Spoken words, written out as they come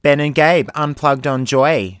Ben and Gabe, unplugged on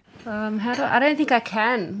Joy. I don't think I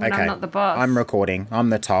can when I'm not the boss. I'm recording. I'm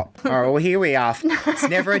the top. All right, well, here we are. It's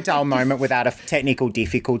never a dull moment without a technical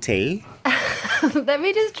difficulty. Let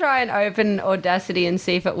me just try and open Audacity and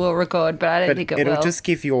see if it will record, but I don't think it will. It'll just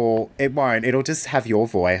give it won't. It'll just have your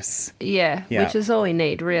voice. Yeah, which is all we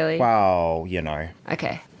need, really. Well, you know.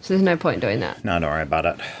 Okay, so there's no point doing that. No, don't worry about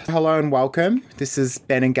it. Hello and welcome. This is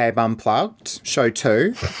Ben and Gabe Unplugged, show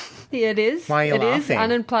 2. Yeah, it is. Why are you laughing? It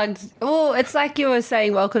is unplugged. Well, it's like you were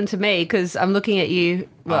saying welcome to me because I'm looking at you.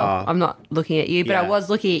 Well, I'm not looking at you, but I was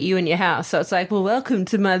looking at you in your house. So it's like, well, welcome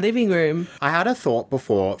to my living room. I had a thought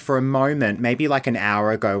before for a moment, maybe like an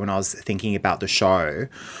hour ago when I was thinking about the show.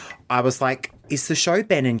 I was like, is the show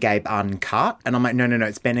Ben and Gabe Uncut? And I'm like, no,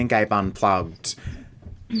 it's Ben and Gabe Unplugged.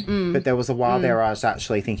 But there was a while there I was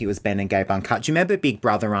actually thinking it was Ben and Gabe Uncut. Do you remember Big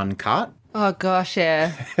Brother Uncut? Oh, gosh,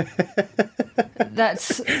 yeah.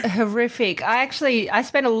 That's horrific. I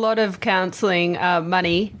spent a lot of counselling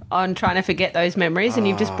money on trying to forget those memories, and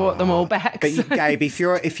you've just brought them all back. But Gabe, if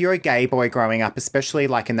you're a gay boy growing up, especially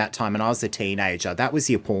like in that time when I was a teenager, that was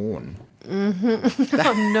your porn. Mm-hmm.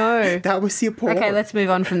 Oh, no. That was your porn. Okay, let's move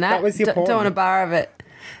on from that. That was your porn. Don't want a bar of it.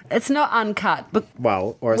 It's not uncut. But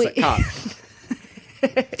or is it cut?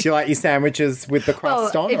 Do you like your sandwiches with the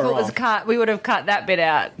crust on? If it was cut, we would have cut that bit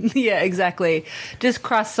out. Yeah, exactly. Just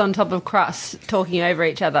crusts on top of crusts talking over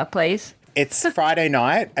each other, please. It's Friday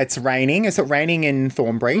night. It's raining. Is it raining in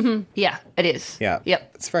Thornbury? Mm-hmm. Yeah, it is. Yeah.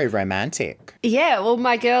 Yep. It's very romantic. Yeah, well,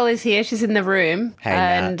 my girl is here. She's in the room. Hey,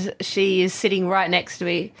 and Nat. she is sitting right next to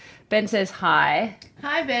me. Ben says hi.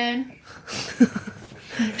 Hi, Ben.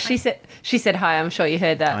 She said hi. I'm sure you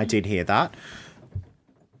heard that. I did hear that.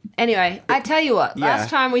 Anyway, I tell you what, last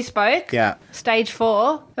time we spoke, stage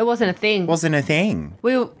 4, it wasn't a thing. Wasn't a thing.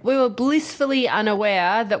 We were blissfully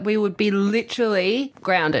unaware that we would be literally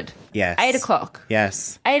grounded. Yes. 8 o'clock.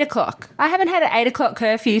 Yes. 8 o'clock. I haven't had an 8 o'clock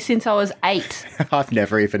curfew since I was 8. I've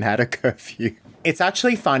never even had a curfew. It's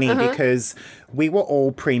actually funny because we were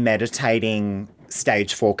all premeditating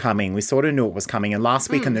stage 4 coming. We sort of knew it was coming. And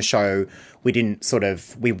last week in the show, we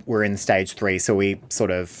were in stage 3. So we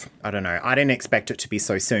I don't know, I didn't expect it to be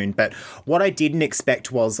so soon. But what I didn't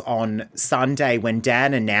expect was on Sunday when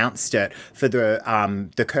Dan announced it for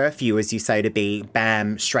the curfew, as you say, to be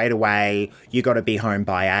bam, straight away, you got to be home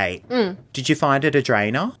by 8. Did you find it a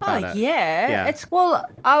drainer? Oh, yeah.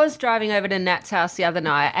 I was driving over to Nat's house the other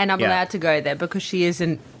night and I'm allowed to go there because she is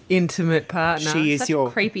an intimate partner. She is Such your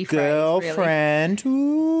a creepy girlfriend. Phrase,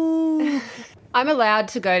 really. Ooh. I'm allowed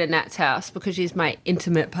to go to Nat's house because she's my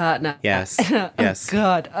intimate partner. Yes. Yes. Oh,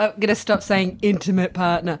 God. I'm going to stop saying intimate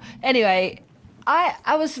partner. Anyway,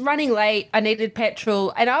 I was running late. I needed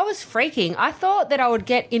petrol and I was freaking. I thought that I would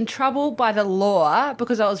get in trouble by the law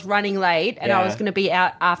because I was running late and I was going to be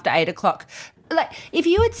out after 8 o'clock. Like, if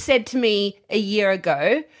you had said to me a year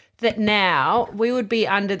ago that now we would be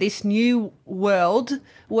under this new world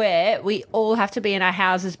where we all have to be in our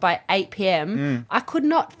houses by 8 p.m., I could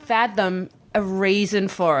not fathom a reason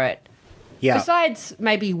for it. Yeah. Besides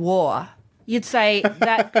maybe war. You'd say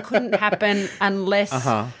that couldn't happen unless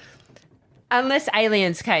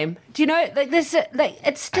aliens came. Do you know, it's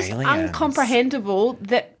just uncomprehendable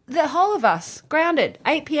that the whole of us grounded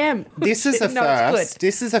 8 p.m. This is a No, first. it's good.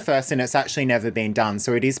 This is a first, and it's actually never been done.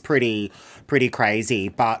 So it is pretty crazy.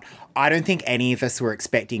 But I don't think any of us were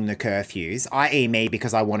expecting the curfews, i.e. me,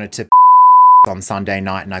 because I wanted to on Sunday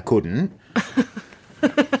night and I couldn't.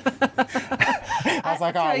 I was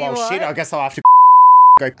like, oh, well, shit, I guess I'll have to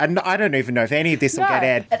go. And I don't even know if any of this will get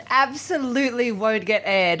aired. It absolutely won't get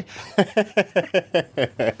aired.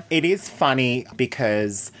 It is funny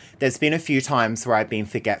because there's been a few times where I've been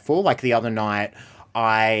forgetful. Like the other night,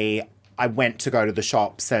 I went to go to the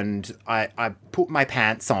shops and I put my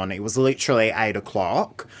pants on. It was literally 8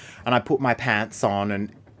 o'clock and I put my pants on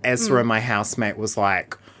and Ezra, my housemate, was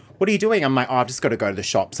like, what are you doing? I'm like, oh, I've just got to go to the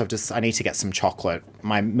shops. I need to get some chocolate.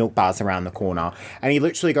 My milk bar's around the corner. And he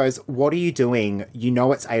literally goes, what are you doing? You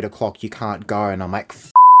know it's 8 o'clock. You can't go. And I'm like,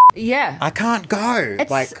 yeah. I can't go.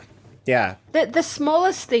 Yeah. The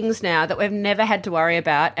smallest things now that we've never had to worry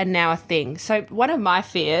about are now a thing. So one of my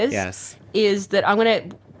fears is that I'm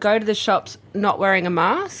going to go to the shops not wearing a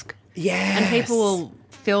mask. Yes. And people will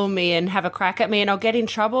film me and have a crack at me and I'll get in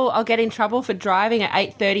trouble. I'll get in trouble for driving at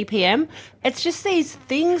 8:30 p.m. It's just these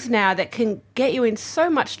things now that can get you in so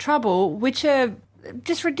much trouble, which are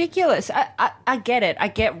just ridiculous. I get it. I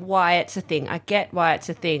get why it's a thing.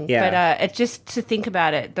 Yeah. But it just to think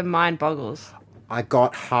about it, the mind boggles. I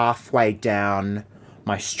got halfway down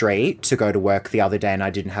my street to go to work the other day and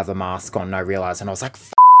I didn't have a mask on and I realised and I was like,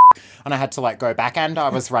 and I had to like go back and I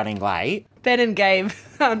was running late. Ben and Gabe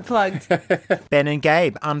unplugged. Ben and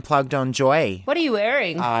Gabe unplugged on Joy. What are you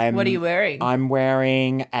wearing? What are you wearing? I'm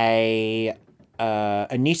wearing a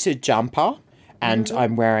knitted jumper and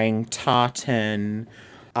I'm wearing tartan,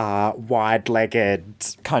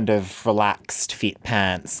 wide-legged, kind of relaxed fit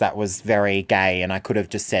pants. That was very gay and I could have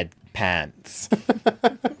just said pants.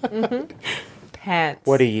 Pants.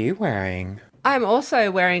 What are you wearing? I'm also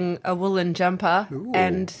wearing a woolen jumper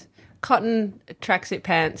and cotton tracksuit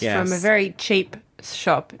pants from a very cheap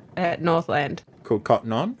shop at Northland. Called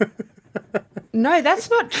Cotton On? No, that's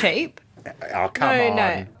not cheap. Oh, come on.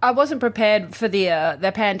 No. I wasn't prepared for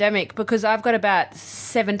the pandemic because I've got about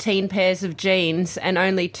 17 pairs of jeans and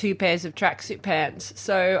only 2 pairs of tracksuit pants.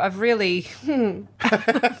 So I've really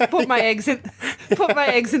put my eggs in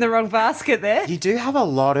the wrong basket there. You do have a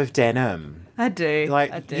lot of denim. I do.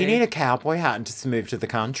 Like, I do. you need a cowboy hat and just move to the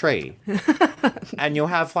country. And you'll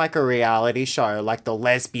have like a reality show, like The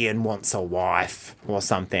Lesbian Wants a Wife or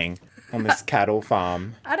something on this cattle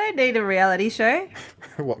farm. I don't need a reality show.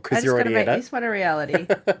 What, because you're already in I just got to make it? this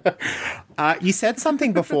one a reality. You said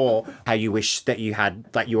something before, how you wish that you had,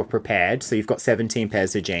 like, you were prepared. So you've got 17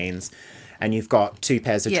 pairs of jeans and you've got 2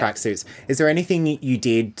 pairs of tracksuits. Is there anything you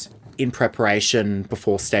did in preparation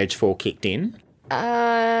before stage 4 kicked in?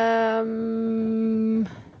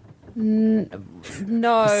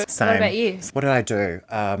 No. Same. What about you? What did I do?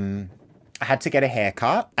 I had to get a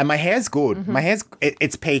haircut and my hair's good. Mm-hmm. My hair's,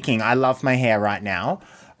 it's peaking. I love my hair right now.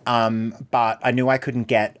 But I knew I couldn't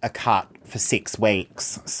get a cut for 6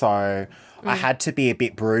 weeks. So I had to be a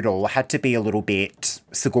bit brutal. I had to be a little bit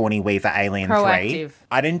Sigourney Weaver Alien Proactive. 3.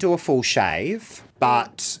 I didn't do a full shave,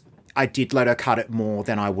 but I did let her cut it more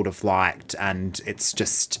than I would have liked. And it's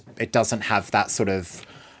just, it doesn't have that sort of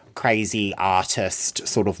crazy artist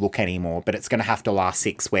sort of look anymore, but it's going to have to last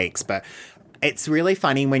 6 weeks. But it's really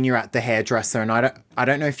funny when you're at the hairdresser, and I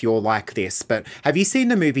don't know if you're like this, but have you seen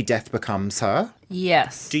the movie Death Becomes Her?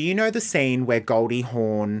 Yes. Do you know the scene where Goldie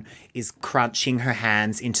Hawn is crunching her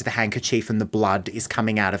hands into the handkerchief and the blood is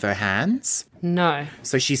coming out of her hands? No.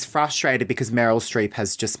 So she's frustrated because Meryl Streep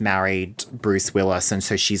has just married Bruce Willis, and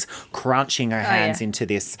so she's crunching her hands into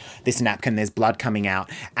this napkin. There's blood coming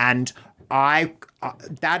out, and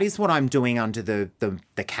that is what I'm doing under the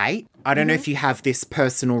cape. I don't know if you have this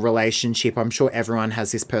personal relationship. I'm sure everyone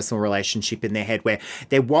has this personal relationship in their head where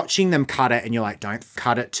they're watching them cut it and you're like, don't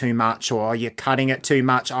cut it too much, or you're cutting it too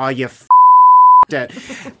much. Oh, you it.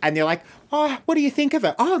 And they're like, oh, what do you think of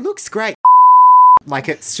it? Oh, it looks great. Like,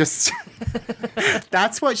 it's just,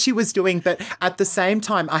 that's what she was doing. But at the same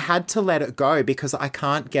time, I had to let it go because I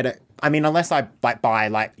can't get it. I mean, unless I buy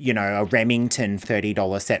a Remington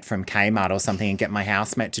 $30 set from Kmart or something and get my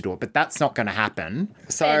housemate to do it, but that's not going to happen.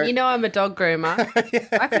 So, and you know I'm a dog groomer.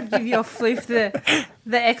 I could give your floof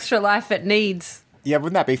the extra life it needs. Yeah,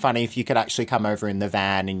 wouldn't that be funny if you could actually come over in the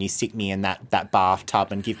van and you stick me in that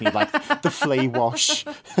bathtub and give me like the flea wash,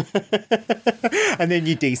 and then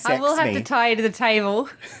you de-sex me. I will have to tie you to the table.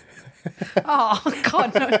 Oh,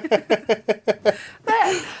 God, no.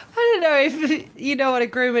 I don't know if you know what a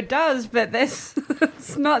groomer does, but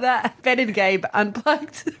it's not that. Ben and Gabe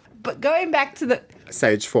unplugged. But going back to the...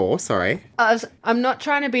 Stage 4, sorry. I'm not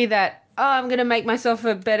trying to be that, I'm going to make myself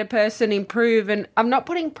a better person, improve, and I'm not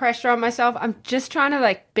putting pressure on myself. I'm just trying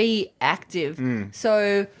to, be active.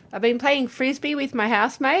 So I've been playing Frisbee with my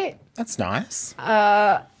housemate. That's nice.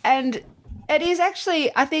 And it is actually,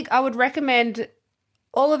 I think I would recommend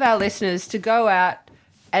all of our listeners to go out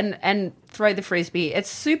and throw the Frisbee. It's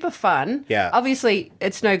super fun. Yeah. Obviously,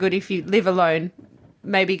 it's no good if you live alone.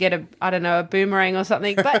 Maybe get a boomerang or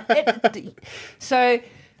something. But so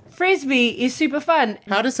Frisbee is super fun.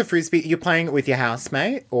 How does the Frisbee, you're playing it with your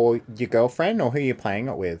housemate or your girlfriend, or who are you playing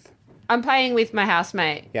it with? I'm playing with my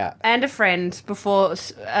housemate. Yeah. And a friend before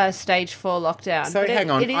stage 4 lockdown. So but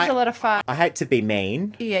hang on. It is a lot of fun. I hate to be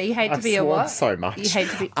mean. Yeah, you hate to I've be a sworn what? so much. You hate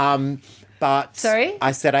to be... But Sorry?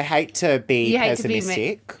 I said I hate to be You hate to be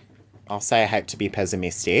pessimistic. I'll say I hate to be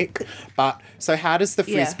pessimistic. But so how does the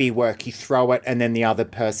Frisbee work? You throw it and then the other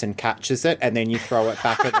person catches it and then you throw it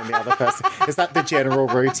back and then the other person... Is that the general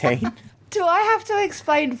routine? Do I have to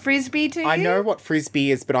explain Frisbee to you? I know what Frisbee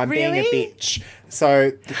is, but I'm being a Really? bitch.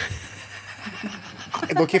 So...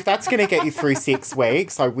 Look, if that's going to get you through 6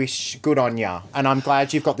 weeks, I wish good on you. And I'm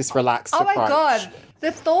glad you've got this relaxed Oh approach. my God.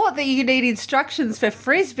 The thought that you need instructions for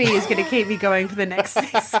Frisbee is going to keep me going for the next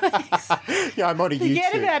 6 weeks. Yeah, I'm on a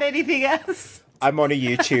Forget YouTube. about anything else. I'm on a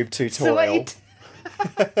YouTube So what you tutorial.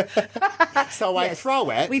 So I throw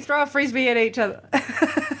it. we throw a Frisbee at each other.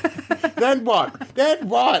 Then what? Then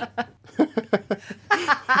what?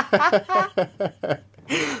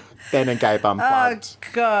 Ben and Gabe Unplugged. Oh,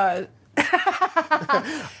 God.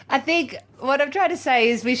 I think what I'm trying to say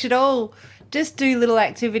is we should all just do little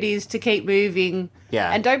activities to keep moving.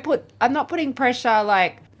 Yeah. And I'm not putting pressure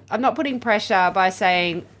by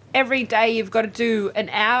saying every day you've got to do an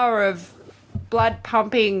hour of blood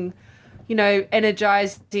pumping,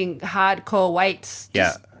 energizing hardcore weights.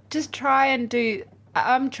 Just try and do,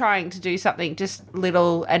 I'm trying to do something just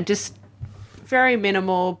little and just very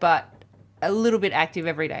minimal, but a little bit active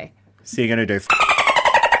every day. So you're going to do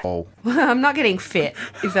I'm not getting fit,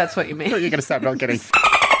 if that's what you mean. You're going to say I'm not getting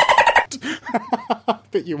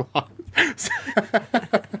but you are.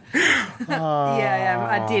 Yeah, I am.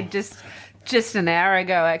 I did just an hour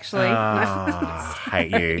ago, actually. I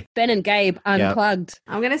hate you. Ben and Gabe Unplugged. Yep.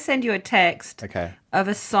 I'm going to send you a text of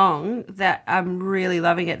a song that I'm really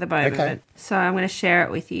loving at the moment. Okay. So I'm going to share it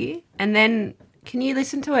with you. And then can you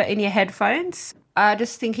listen to it in your headphones?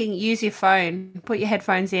 Just thinking, use your phone. Put your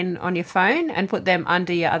headphones in on your phone and put them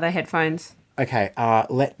under your other headphones. Okay,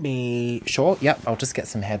 Sure, yep, I'll just get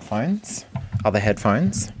some headphones. Other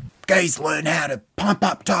headphones. Gays learn how to pump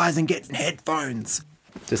up tires and get headphones.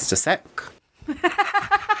 Just a sec.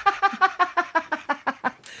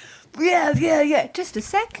 Yeah. Just a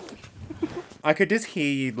sec. I could just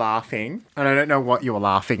hear you laughing, and I don't know what you were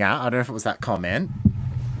laughing at. I don't know if it was that comment.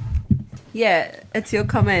 Yeah, it's your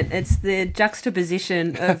comment. It's the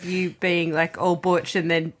juxtaposition of you being like all butch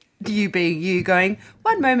and then you being you going,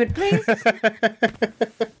 1 moment, please.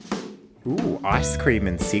 Ooh, ice cream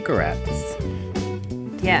and cigarettes.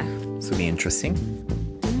 Yeah. This will be interesting.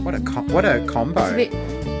 What a combo. It's a bit...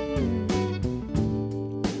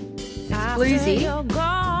 It's bluesy.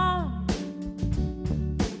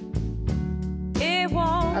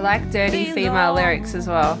 I like dirty female lyrics as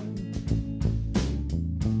well.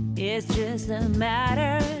 It's just a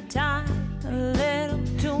matter of time, a little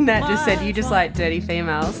too Nat just said you just like dirty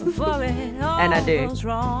females. And I do.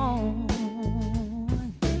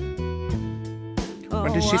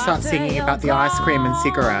 When did she start singing about the ice cream and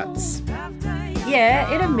cigarettes?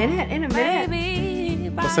 Yeah, in a minute.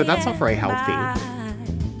 Well, so that's not very healthy.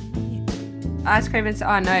 Ice cream and...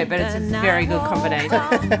 I know, but it's a very good combination.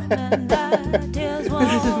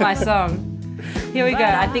 This is my song. Here we go.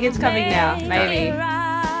 I think it's coming now. Maybe.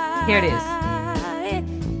 Here it is.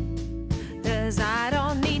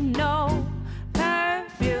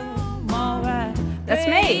 That's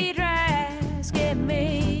me.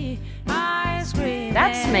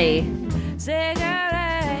 That's me.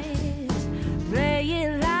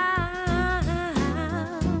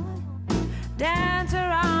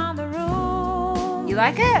 You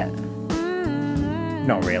like it?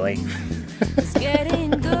 Not really.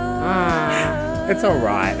 It's all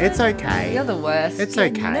right. It's okay. You're the worst. It's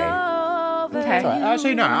okay. Okay.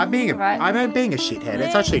 Actually, no. I'm being a shithead.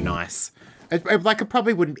 It's actually nice. It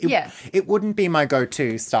probably wouldn't. It wouldn't be my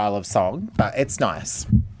go-to style of song, but it's nice.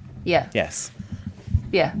 Yeah. Yes.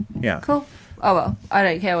 Yeah. Yeah. Cool. Oh well, I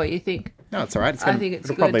don't care what you think. No, it's all right.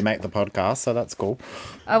 It'll probably make the podcast, so that's cool.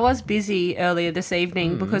 I was busy earlier this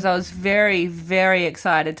evening because I was very, very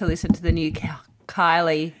excited to listen to the new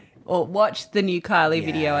Kylie, or watch the new Kylie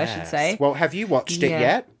video, I should say. Well, have you watched it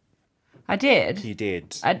yet? I did. You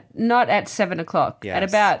did. Not at 7 o'clock. Yes. At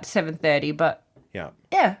about 7:30, but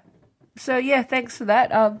yeah. So yeah, thanks for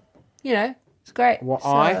that. It's great. Well,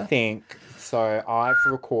 I think so. I've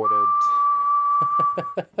recorded.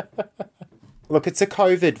 Look, it's a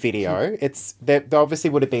COVID video. There obviously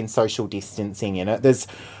would have been social distancing in it. There's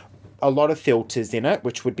a lot of filters in it,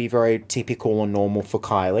 which would be very typical or normal for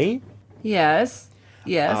Kylie. Yes.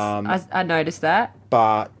 I noticed that.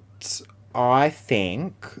 But I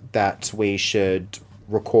think that we should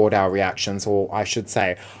record our reactions, or I should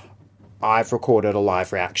say, I've recorded a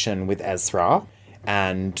live reaction with Ezra,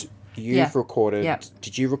 and you've recorded... Yep.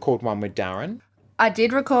 Did you record one with Darren? I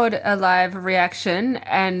did record a live reaction,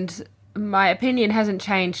 and my opinion hasn't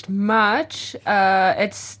changed much.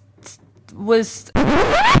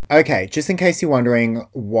 Okay, just in case you're wondering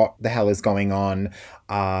what the hell is going on,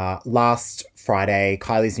 last Friday,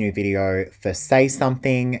 Kylie's new video for Say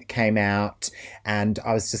Something came out, and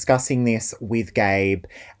I was discussing this with Gabe,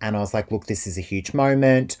 and I was like, look, this is a huge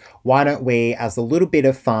moment. Why don't we, as a little bit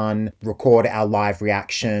of fun, record our live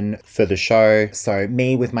reaction for the show? So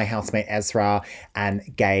me with my housemate Ezra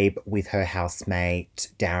and Gabe with her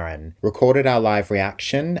housemate Darren recorded our live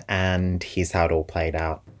reaction, and here's how it all played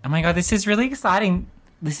out. Oh my God, this is really exciting.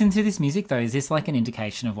 Listen to this music though. Is this like an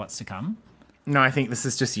indication of what's to come? No, I think this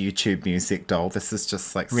is just YouTube music, doll. This is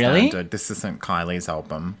just like really? Standard. This isn't Kylie's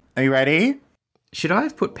album. Are you ready? Should I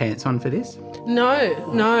have put pants on for this? No.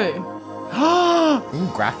 Ooh,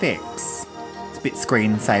 graphics. It's a bit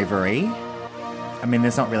screensavery. I mean,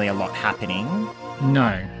 there's not really a lot happening.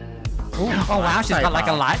 No. Oh, wow, she's got like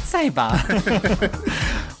a lightsaber.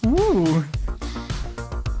 Ooh.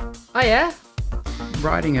 Oh, yeah?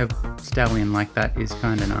 Riding a stallion like that is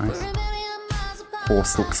kind of nice.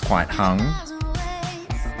 Horse looks quite hung.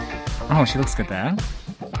 Oh, she looks good there.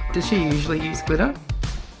 Does she usually use glitter?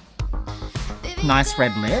 Nice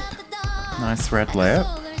red lip. Nice red lip.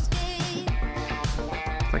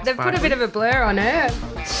 Like They've put a bit of a blur on her.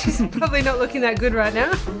 She's probably not looking that good right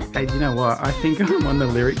now. Hey, do you know what? I think I'm on the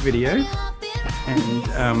lyric video,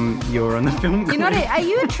 and you're on the film. You're not. Are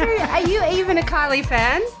you even a Kylie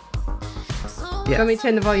fan? Yeah. Let me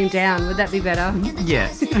turn the volume down. Would that be better?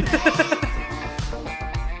 Yes.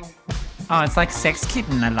 Oh, it's like Sex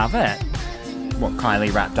Kitten. I love it. What,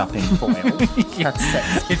 Kylie wrapped up in foil? That's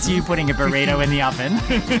sex. It's you putting a burrito in the oven.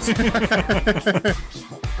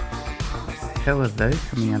 Hell are those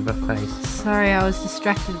coming out of her face? Sorry, I was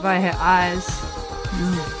distracted by her eyes.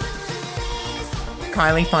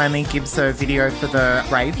 Kylie finally gives a video for the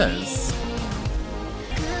ravers.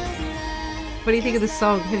 What do you think of the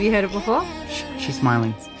song? Have you heard it before? She's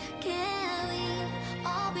smiling.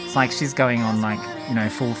 It's like she's going on like,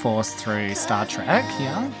 full force through Star Trek,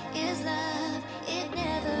 yeah?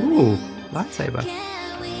 Ooh, lightsaber.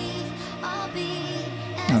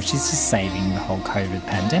 Oh, she's just saving the whole COVID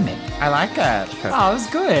pandemic. I like it. Perfect. Oh, it was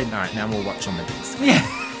good. All right, now we'll watch on the disc. Yeah.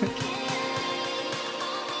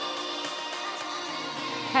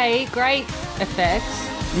 Hey, great effects,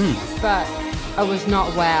 but I was not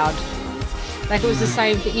wowed. Like, it was the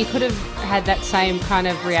same thing. You could have had that same kind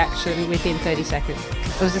of reaction within 30 seconds.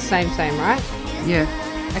 It was the same, right? Yeah.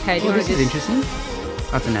 Okay, do you Well, want this to is interesting.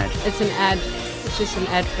 That's an ad. It's an ad. It's just an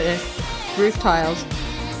ad for roof tiles.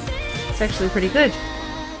 It's actually pretty good.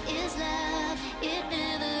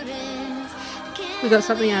 We got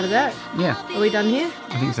something out of that. Yeah, Are we done here?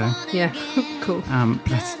 I think so. Yeah. Cool.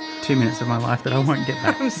 That's 2 minutes of my life that I won't get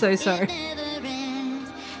back. I'm so sorry.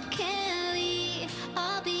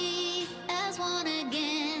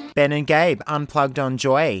 Ben and Gabe, unplugged on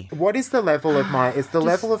Joy. What is the level of my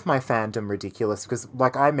level of my fandom ridiculous? Because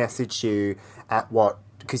like I messaged you at what?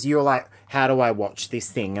 Because you were like, how do I watch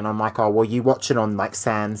this thing? And I'm like, oh well, you watch it on like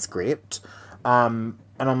Sanskrit. And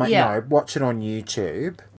I'm like, no, watch it on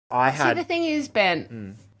YouTube. See, the thing is,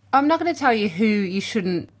 Ben, I'm not going to tell you who you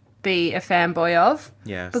shouldn't be a fanboy of.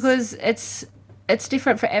 Yes. Because it's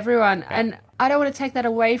different for everyone, and I don't want to take that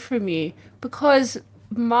away from you because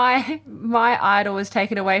my idol was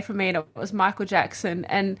taken away from me, and it was Michael Jackson,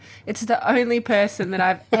 and it's the only person that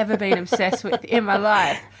I've ever been obsessed with in my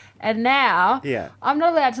life. And now I'm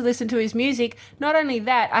not allowed to listen to his music. Not only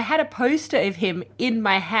that, I had a poster of him in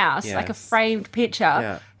my house, like a framed picture.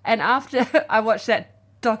 Yeah. And after I watched that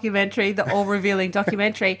documentary, the all-revealing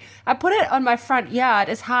documentary, I put it on my front yard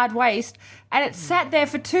as hard waste, and it sat there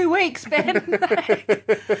for 2 weeks, Ben.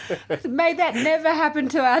 May that never happen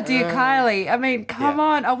to our dear Kylie. I mean, come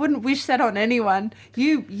on. I wouldn't wish that on anyone.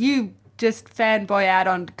 You just fanboy out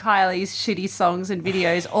on Kylie's shitty songs and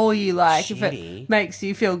videos all you like if it makes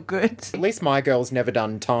you feel good. At least my girl's never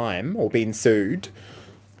done time or been sued.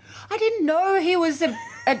 I didn't know he was a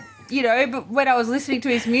but when I was listening to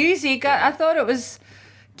his music, I thought it was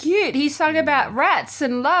cute. He sung about rats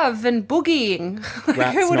and love and boogieing.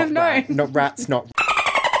 Who would have known? Not rats, not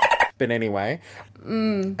but anyway.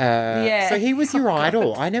 Yeah. So he was your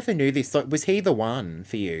idol. I never knew this. So was he the one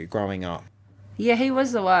for you growing up? Yeah, he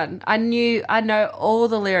was the one. I know all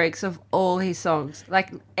the lyrics of all his songs.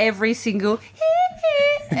 Like every single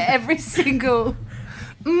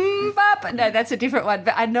no, that's a different one,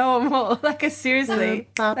 but I know them all. Like, seriously,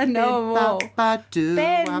 I know them all.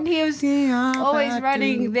 Ben, he was always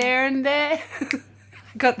running there and there.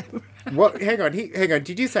 Got them. What? Hang on.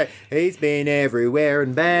 Did you say he's been everywhere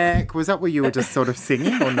and back? Was that what you were just sort of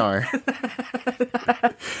singing, or no?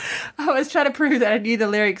 I was trying to prove that I knew the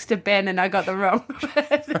lyrics to Ben, and I got them wrong.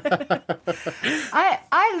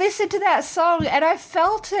 I listened to that song and I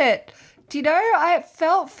felt it. Do you know? I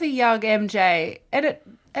felt for young MJ, and it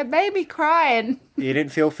made me cry. And you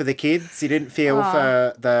didn't feel for the kids. You didn't feel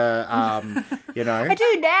for the I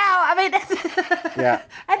do now. I mean, yeah.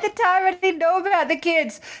 At the time, I didn't know about the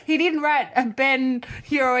kids. He didn't write, Ben,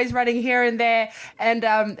 you're always running here and there, and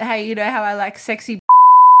hey, you know how I like sexy.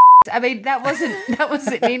 I mean, that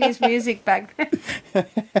wasn't in his music back then.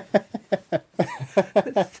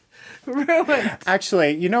 Ruined.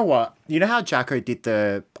 Actually, you know what? You know how Jacko did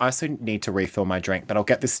I also need to refill my drink, but I'll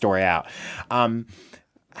get this story out.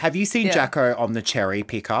 Have you seen Jacko on the cherry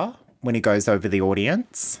picker when he goes over the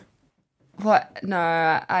audience? What? No,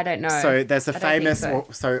 I don't know. So there's a famous...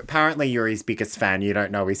 so apparently you're his biggest fan. You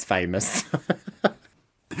don't know he's famous.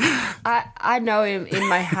 I know him in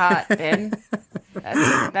my heart, Ben.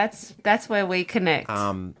 That's where we connect.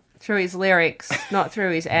 Through his lyrics, not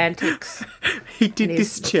through his antics. He did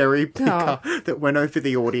this cherry picker that went over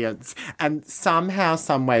the audience, and somehow,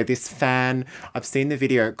 someway, this fan, I've seen the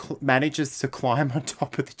video, manages to climb on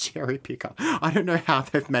top of the cherry picker. I don't know how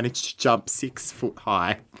they've managed to jump 6 foot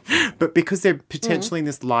high, but because they're potentially in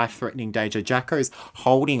this life-threatening danger, Jacko's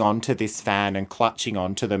holding on to this fan and clutching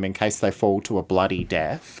onto them in case they fall to a bloody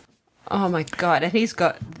death. Oh my God. And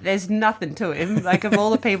there's nothing to him. Like, of all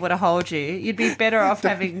the people to hold you, you'd be better off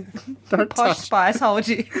having Posh Spice hold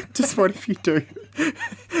you. Just what if you do?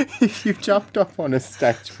 If you've jumped off on a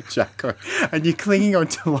stage with Jacko and you're clinging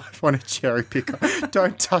onto life on a cherry picker,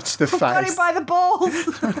 don't touch the face. Got him by the balls.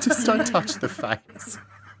 Just don't touch the face.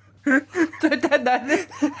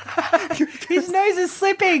 His nose is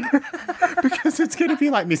slipping. Because it's going to be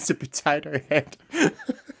like Mr. Potato Head.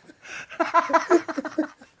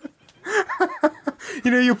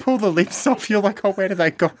 You know, you pull the lips off, you're like, oh, where do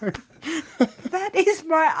they go? That is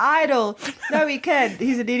my idol. No, he can.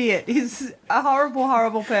 He's an idiot. He's a horrible,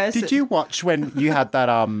 horrible person. Did you watch when you had that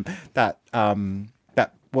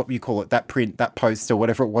what you call it, that print, that poster,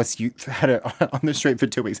 whatever it was, you had it on the street for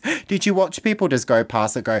 2 weeks? Did you watch people just go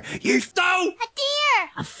past it, go, you stole A deer!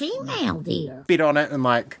 A female deer. bit on it and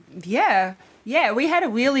like... Yeah. Yeah, we had a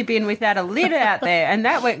wheelie bin without a lid out there, and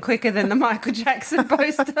that went quicker than the Michael Jackson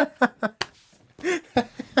poster.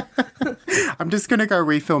 I'm just going to go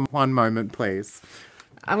refill one moment, please.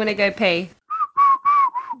 I'm going to go pee.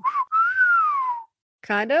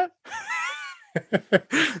 Kind of.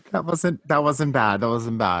 That wasn't bad. That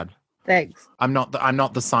wasn't bad. Thanks. I'm not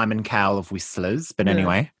the Simon Cowell of whistlers, but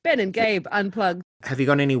anyway. Ben and Gabe unplugged. Have you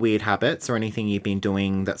got any weird habits or anything you've been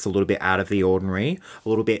doing that's a little bit out of the ordinary? A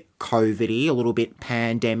little bit COVID-y, a little bit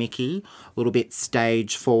pandemic-y, a little bit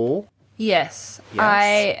stage 4? Yes. Yes.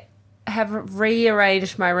 I have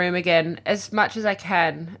rearranged my room again as much as I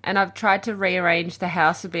can, and I've tried to rearrange the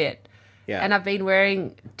house a bit. Yeah. And I've been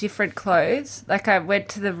wearing different clothes. Like, I went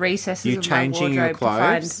to the recesses You of my wardrobe changing your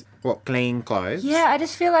clothes? to find... What, clean clothes? Yeah, I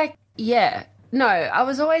just feel like, no, I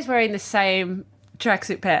was always wearing the same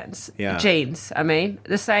tracksuit pants, jeans, I mean,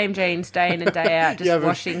 the same jeans day in and day out, just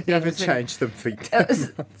washing things. You haven't changed them for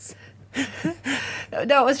 10 months.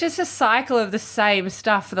 No, it was just a cycle of the same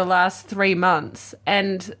stuff for the last 3 months,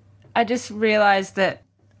 and I just realised that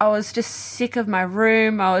I was just sick of my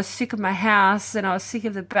room, I was sick of my house, and I was sick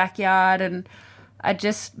of the backyard, and I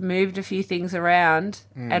just moved a few things around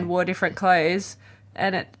and wore different clothes,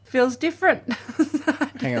 and it feels different.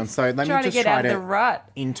 Hang on, so let me Trying just to get try out of the rut.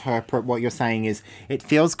 interpret what you're saying is it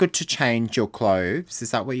feels good to change your clothes.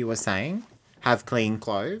 Is that what you were saying? Have clean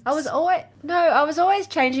clothes? I was always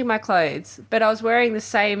changing my clothes, but I was wearing the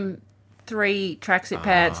same 3 tracksuit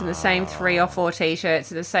pants and the same 3 or 4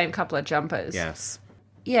 t-shirts and the same couple of jumpers. Yes.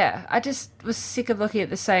 Yeah, I just was sick of looking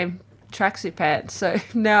at the same tracksuit pants, so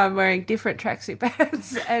now I'm wearing different tracksuit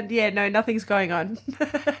pants, and nothing's going on.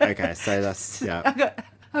 Okay, so that's, yeah.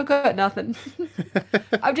 I've got nothing.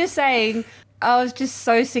 I'm just saying, I was just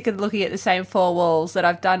so sick of looking at the same 4 walls that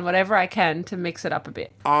I've done whatever I can to mix it up a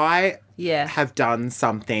bit. I Yeah. have done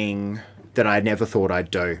something that I never thought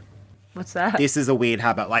I'd do. What's that? This is a weird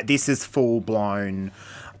habit. Like, this is full-blown,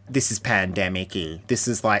 this is pandemic-y. This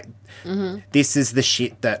is like, this is the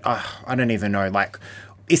shit that, I don't even know, like,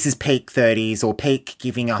 this is peak 30s or peak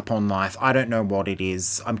giving up on life. I don't know what it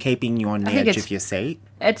is. I'm keeping you on the edge of your seat.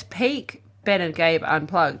 It's peak Ben and Gabe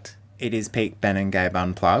Unplugged. It is peak Ben and Gabe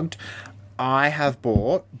Unplugged. I have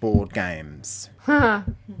bought board games.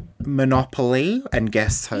 Monopoly and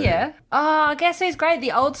Guess Who. Yeah. Oh, Guess Who's great?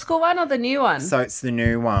 The old school one or the new one? So it's the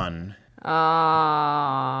new one.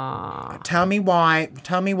 Ah. Tell me why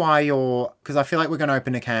you're... Because I feel like we're going to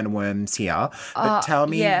open a can of worms here. But tell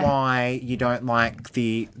me why you don't like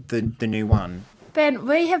the new one. Ben,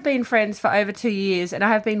 we have been friends for over 2 years, and I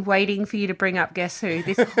have been waiting for you to bring up Guess Who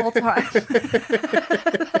this whole time.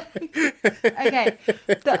 Okay,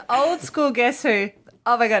 the old school Guess Who.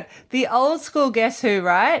 Oh my God, the old school Guess Who,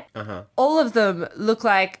 right? All of them look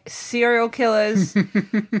like serial killers,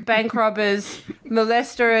 bank robbers,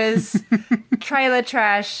 molesters, trailer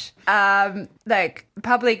trash, like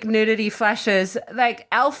public nudity flashers. Like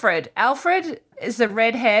Alfred. Alfred is the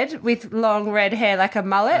redhead with long red hair like a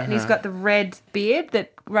mullet, and he's got the red beard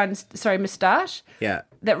that runs, moustache. Yeah.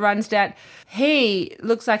 That runs down. He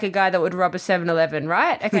looks like a guy that would rob a 7-Eleven,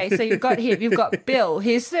 right? Okay, so you've got him. You've got Bill.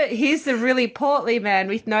 He's the really portly man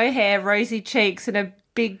with no hair, rosy cheeks, and a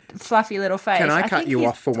big fluffy little face. Can I cut think you he's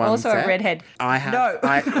off for one also sec? a redhead. I have. No.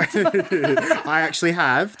 I actually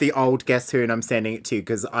have the old Guess Who, and I'm sending it to you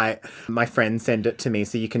because my friends send it to me,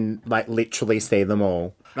 so you can like literally see them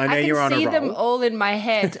all. I know you're on a roll. I can see them all in my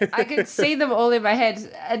head. I can see them all in my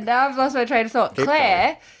head, and now I've lost my train of thought. Keep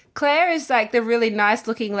Claire is like the really nice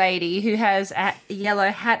looking lady who has a yellow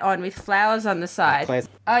hat on with flowers on the side.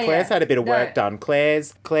 Claire's had a bit of work done.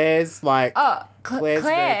 Claire's like... Claire's Claire,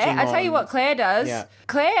 verging I tell you on- what Claire does. Yeah.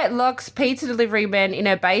 Claire locks pizza delivery men in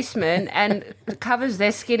her basement and covers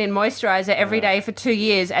their skin in moisturizer every day for 2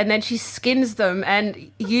 years, and then she skins them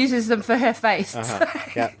and uses them for her face.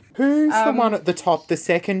 Yeah. Who's the one at the top? The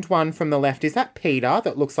second one from the left. Is that Peter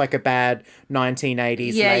that looks like a bad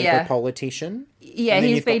 1980s Labour politician? Yeah, And then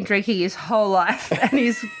he's you've been got- drinking his whole life, and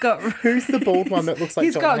he's got... Who's the bald one that looks like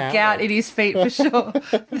He's John got Howard? gout in his feet for sure.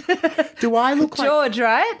 Do I look like... George,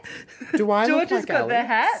 right? Do I George look has like got the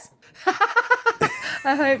Alex? hat.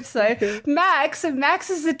 I hope so. Max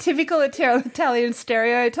is the typical Italian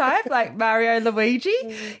stereotype, like Mario Luigi.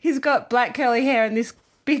 He's got black curly hair and this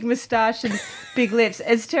big moustache and big lips.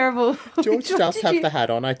 It's terrible. George does have the hat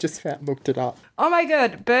on. I just looked it up. Oh my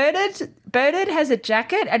God, Bernard has a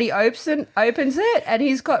jacket and he opens it and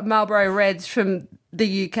he's got Marlboro Reds from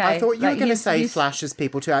the UK. I thought you were Like, going to he's- say he's- flashes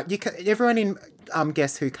people too. Everyone in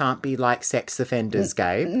Guess Who can't be like sex offenders,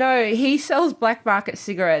 Gabe. No, he sells black market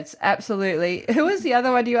cigarettes. Absolutely. Who was the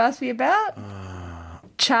other one you asked me about?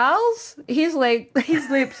 Charles? His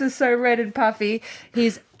lips are so red and puffy.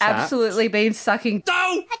 He's absolutely been sucking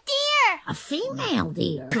A female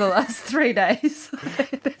deer. for the last 3 days.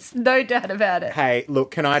 There's no doubt about it. Hey,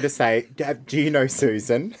 look, can I just say, do you know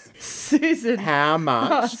Susan? Susan. How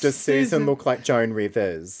much does Susan Susan. look like Joan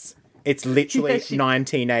Rivers? It's literally Yeah, she-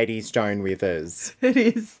 1980s Joan Rivers. It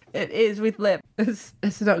is. It is with lip.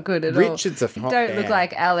 It's not good at all. Richard's a You hot don't bear. look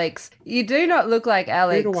like Alex. You do not look like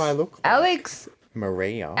Alex. Who do I look like? Maria.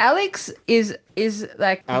 Maria. Alex is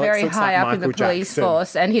like Alex very looks high like up in the Michael police Jackson.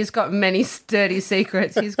 force, and he's got many dirty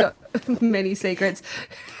secrets. He's got many secrets.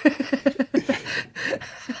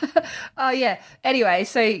 Oh yeah. Anyway,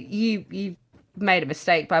 so you made a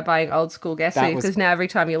mistake by buying old school Guess That Who, was- because now every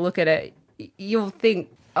time you look at it, you'll think,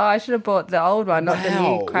 oh, I should have bought the old one, not the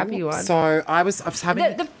new crappy one. So I was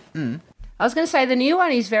having... I was going to say the new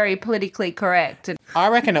one is very politically correct. And I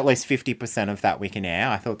reckon at least 50% of that we can air.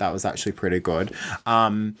 I thought that was actually pretty good.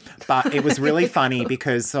 But it was really funny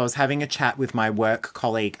because I was having a chat with my work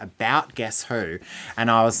colleague about Guess Who, and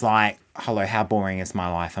I was like, hello, how boring is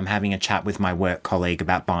my life? I'm having a chat with my work colleague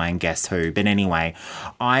about buying Guess Who. But anyway,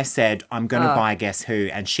 I said, I'm going to buy Guess Who.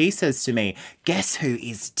 And she says to me, Guess Who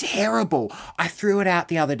is terrible. I threw it out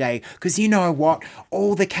the other day because you know what?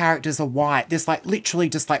 All the characters are white. There's like literally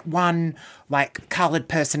just like one like coloured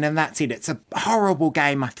person and that's it. It's a horrible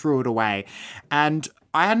game. I threw it away. And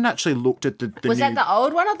I hadn't actually looked at the was new, that the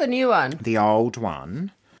old one or the new one? the old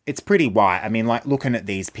one. It's pretty white. I mean, like looking at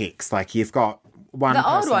these pics, like you've got one. The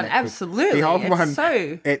old person one, that could- absolutely. The old It's one.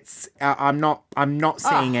 so- It's. I'm not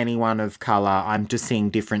seeing anyone of color. I'm just seeing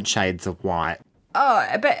different shades of white. Oh,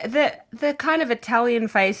 but the kind of Italian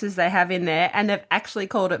faces they have in there, and they've actually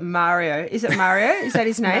called it Mario. Is it Mario? Is that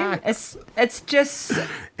his name? It's just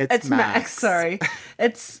It's Max. Max. Sorry,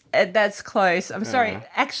 that's close. I'm sorry.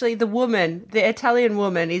 Actually, the Italian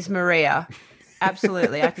woman is Maria.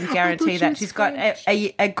 Absolutely, I can guarantee that she's got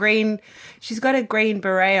a green. She's got a green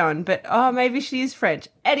beret on, but maybe she is French.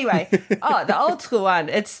 Anyway, the old school one.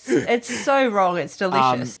 It's so wrong. It's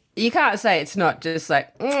delicious. You can't say it's not just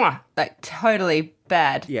like totally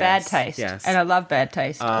bad, bad taste. yes. And I love bad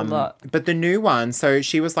taste a lot. But the new one, so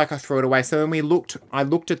she was like, I threw it away. So when I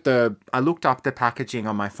looked up the packaging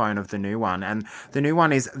on my phone of the new one, and the new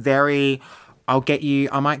one is very.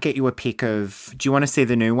 I might get you a pic of. Do you want to see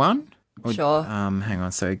the new one? Sure. Hang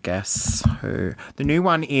on. So Guess Who? The new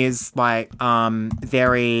one is like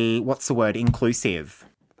very. What's the word? Inclusive.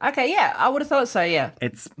 Okay, yeah, I would have thought so. Yeah.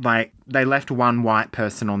 It's like they left one white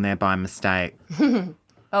person on there by mistake.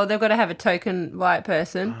 Oh, they've got to have a token white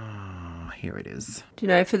person. Oh, here it is. Do you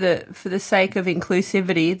know, for the sake of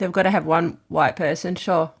inclusivity, they've got to have one white person.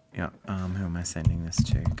 Sure. Yeah. Who am I sending this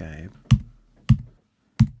to, Gabe?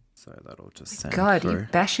 So that'll just send God, through. you're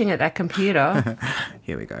bashing at that computer.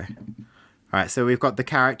 Here we go. All right, so we've got the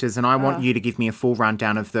characters, and I want you to give me a full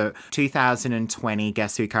rundown of the 2020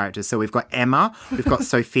 Guess Who characters. So we've got Emma, we've got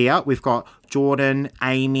Sophia, we've got Jordan,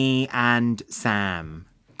 Amy, and Sam.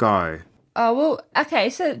 Go. Oh well, okay.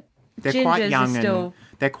 So They're Gingers quite young are still.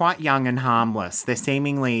 they're quite young and harmless. They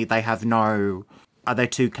have no. Are they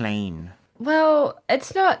too clean? Well,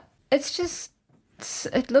 it's not. It's just.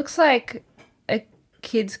 It looks like a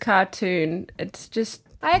kid's cartoon. It's just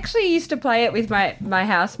I actually used to play it with my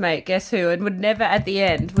housemate, Guess Who, and would never at the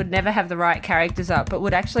end have the right characters up, but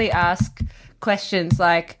would actually ask questions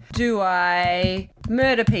like, do I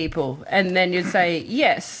murder people? And then you'd say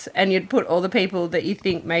yes, and you'd put all the people that you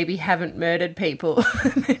think maybe haven't murdered people.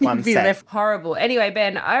 And then you'd be left horrible. Anyway,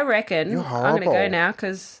 Ben, I reckon You're I'm going to go horrible. now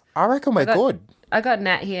because I reckon we're good. I got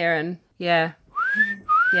Nat here, and yeah.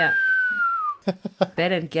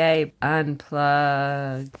 Ben and Gabe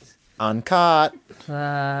unplugged. Uncut.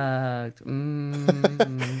 Plugged.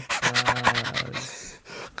 Plugged.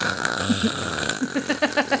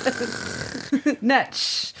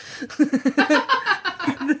 Nutch.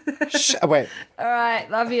 Wait. All right,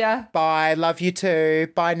 love ya. Bye. Love you too.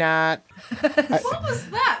 Bye, Nat. What was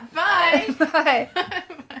that? Bye. Bye.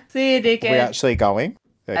 See you, dickhead. We're actually going.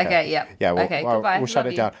 Okay, yep. Yeah, Okay, goodbye. we'll shut Love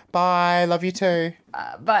it you. down. Bye. Love you too.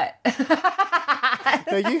 Bye.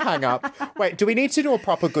 No, you hang up. Wait, do we need to do a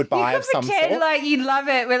proper goodbye You of can some pretend sort? like you love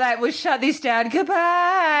it. We're like, we'll shut this down.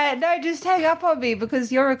 Goodbye. No, just hang up on me because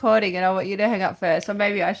you're recording and I want you to hang up first. Or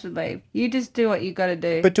maybe I should leave. You just do what you got to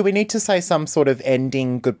do. But do we need to say some sort of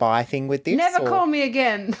ending goodbye thing with this? Never or- call me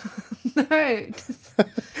again. No.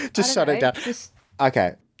 Just shut it down.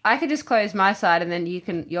 Okay. I could just close my side and then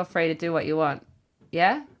you're free to do what you want.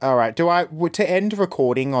 Yeah? All right. To end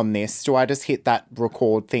recording on this, do I just hit that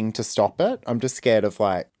record thing to stop it? I'm just scared of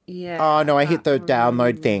Yeah. oh no, I hit the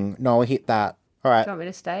download thing. No, I hit that. All right. Do you want me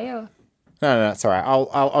to stay or? No, it's all right.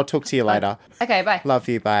 I'll talk to you later. Okay, bye. Love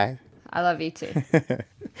you. Bye. I love you too.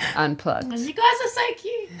 Unplugged. You guys are so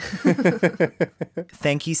cute.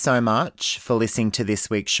 Thank you so much for listening to this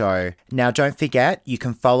week's show. Now, don't forget, you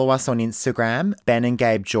can follow us on Instagram, Ben and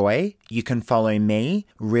Gabe Joy. You can follow me,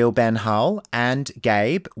 Real Ben Hull, and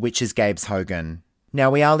Gabe, which is Gabe's Hogan. Now,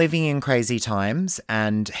 we are living in crazy times,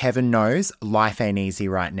 and heaven knows life ain't easy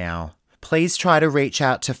right now. Please try to reach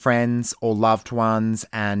out to friends or loved ones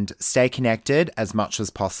and stay connected as much as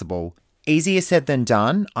possible. Easier said than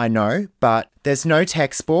done, I know, but there's no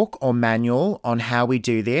textbook or manual on how we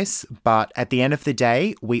do this, but at the end of the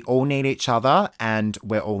day, we all need each other and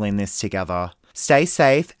we're all in this together. Stay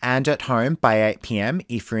safe and at home by 8 p.m.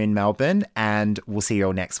 if you're in Melbourne, and we'll see you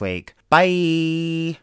all next week. Bye!